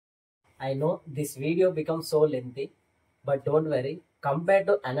I know this video becomes so lengthy, but don't worry. Compared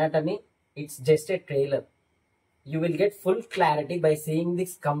to anatomy, it's just a trailer. You will get full clarity by seeing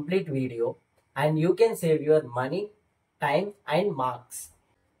this complete video, and you can save your money, time and marks.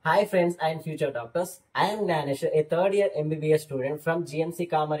 Hi friends and future doctors. I am Ganesh, a third year MBBS student from GMC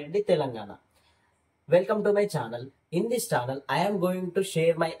Kamareddy, Telangana. Welcome to my channel. In this channel, I am going to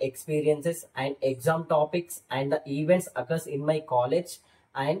share my experiences and exam topics and the events occurs in my college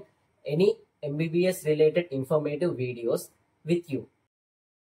and any MBBS related informative videos with you.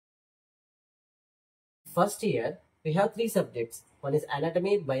 First year, we have 3 subjects. One is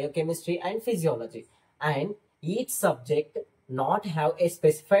anatomy, biochemistry and physiology. And each subject not have a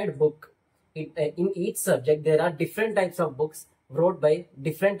specified book. In each subject, there are different types of books wrote by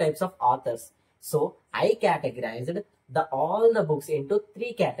different types of authors. So, I categorized all the books into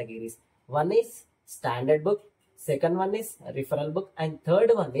 3 categories. One is standard book, second one is referral book, and third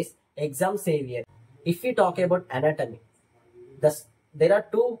one is exam savior. If we talk about anatomy, there are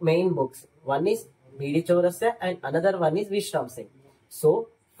 2 main books. One is Chourasia and another one is Vishram Singh. So,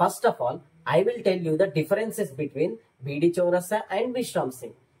 first of all, I will tell you the differences between Chourasia and Vishram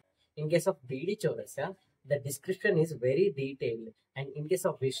Singh. In case of Chourasia, the description is very detailed, and in case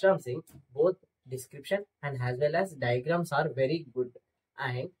of Vishram Singh, both description and as well as diagrams are very good,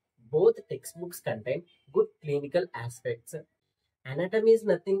 and both textbooks contain good clinical aspects. Anatomy is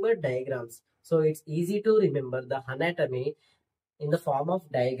nothing but diagrams, so it's easy to remember the anatomy in the form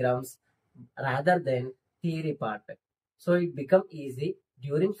of diagrams rather than theory part. So it become easy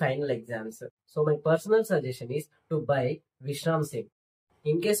during final exams. So my personal suggestion is to buy Vishram Singh.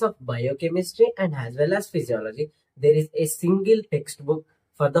 In case of biochemistry and as well as physiology, there is a single textbook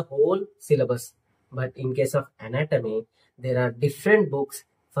for the whole syllabus. But in case of anatomy, there are different books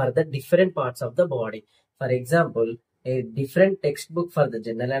for the different parts of the body. For example, a different textbook for the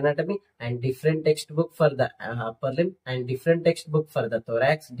general anatomy and different textbook for the upper limb and different textbook for the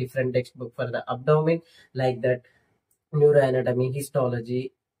thorax, different textbook for the abdomen, like that neuroanatomy,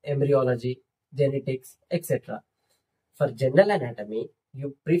 histology, embryology, genetics, etc. For general anatomy,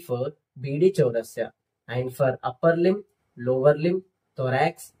 you prefer Chourasia, and for upper limb, lower limb,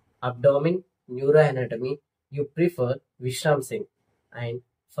 thorax, abdomen, neuroanatomy, you prefer Vishram Singh. And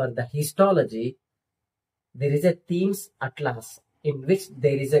for the histology, there is a Thieme atlas in which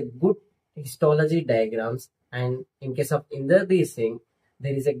there is a good histology diagrams, and in case of Inderbir,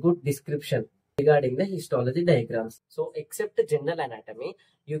 there is a good description regarding the histology diagrams. So except general anatomy,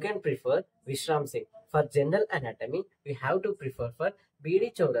 you can prefer Vishram Singh. For general anatomy, we have to prefer for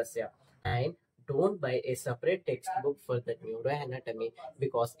Chourasia, and don't buy a separate textbook for the neuroanatomy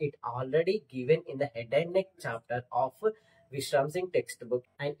because it already given in the head and neck chapter of Vishram Singh textbook.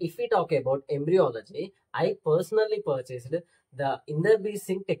 And if we talk about embryology, I personally purchased the Inderbir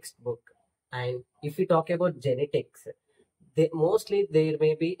Singh textbook. And if we talk about genetics, mostly there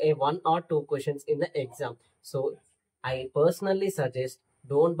may be a 1 or 2 questions in the exam. So I personally suggest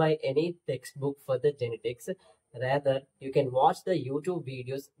don't buy any textbook for the genetics. Rather, you can watch the YouTube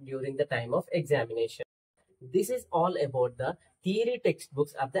videos during the time of examination. This is all about the theory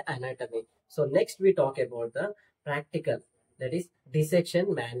textbooks of the anatomy. So next we talk about the practical, that is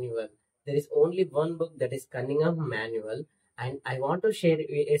dissection manual. There is only one book, that is Cunningham manual, and I want to share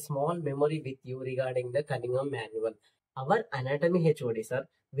a small memory with you regarding the Cunningham manual. Our anatomy HOD sir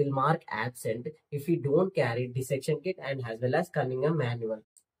will mark absent if we don't carry dissection kit and as well as Cunningham manual.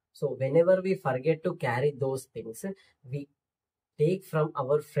 So whenever we forget to carry those things, we take from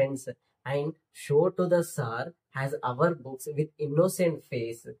our friends and show to the sir as our books with innocent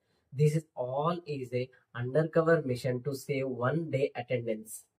face. This is all is a undercover mission to save 1 day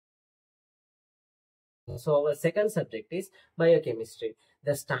attendance. So our second subject is biochemistry.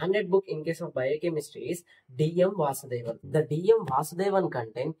 The standard book in case of biochemistry is DM Vasudevan. The DM Vasudevan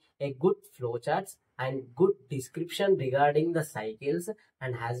contain a good flowcharts and good description regarding the cycles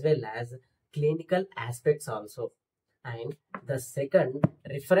and as well as clinical aspects also. And the second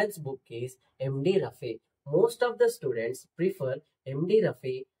reference book is MD RAFI. Most of the students prefer MD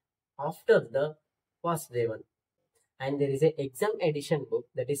RAFI after the Vasudevan. And there is an exam edition book,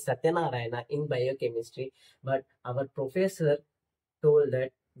 that is SATHYA in biochemistry, but our professor told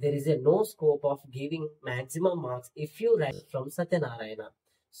that there is no scope of giving maximum marks if you write from SATHYA.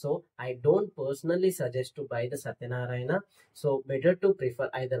 So I don't personally suggest to buy the SATHYA. So better to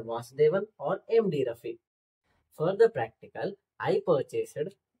prefer either Vasudevan or MD RAFI. For the practical, I purchased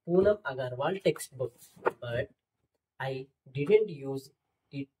POONAM AGARWAL textbook, but I didn't use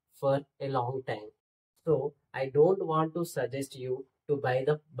it for a long time. So I don't want to suggest you to buy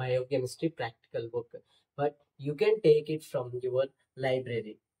the biochemistry practical book, but you can take it from your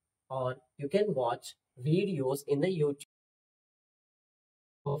library or you can watch videos in the YouTube.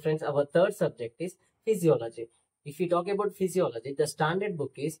 So friends, our third subject is physiology. If we talk about physiology, the standard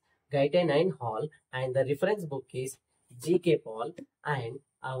book is GUYTON 9 Hall and the reference book is GK Paul, and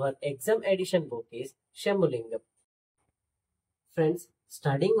our exam edition book is SEMBULINGAM. Friends,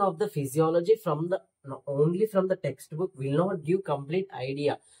 studying of the physiology from the only from the textbook will not give complete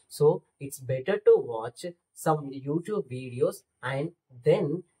idea. So it's better to watch some YouTube videos and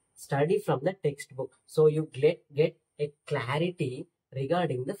then study from the textbook. So you get a clarity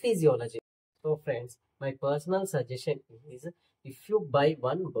regarding the physiology. So friends, my personal suggestion is, if you buy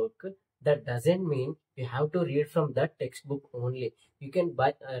one book, that doesn't mean you have to read from that textbook only. You can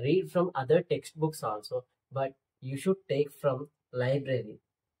read from other textbooks also, but you should take from library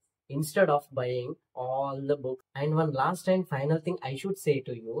instead of buying all the books. And one last and final thing I should say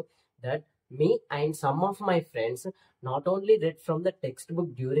to you, that me and some of my friends not only read from the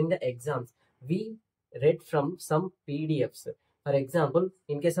textbook during the exams, we read from some PDFs. For example,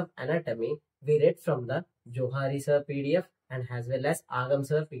 in case of anatomy, we read from the Johari sir PDF and as well as Agam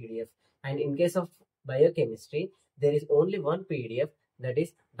sir PDF. And in case of biochemistry, there is only one PDF, that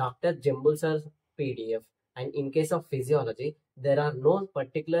is Dr. Jembul sir's PDF. And in case of physiology, there are no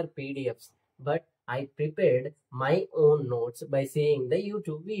particular PDFs, but I prepared my own notes by seeing the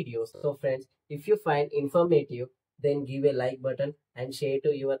YouTube videos. So friends, if you find informative, then give a like button and share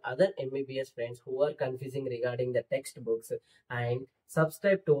to your other MBBS friends who are confusing regarding the textbooks, and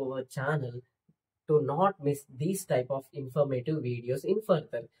subscribe to our channel to not miss these type of informative videos in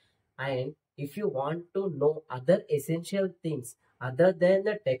further. And if you want to know other essential things other than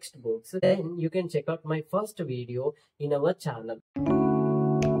the textbooks, then you can check out my first video in our channel.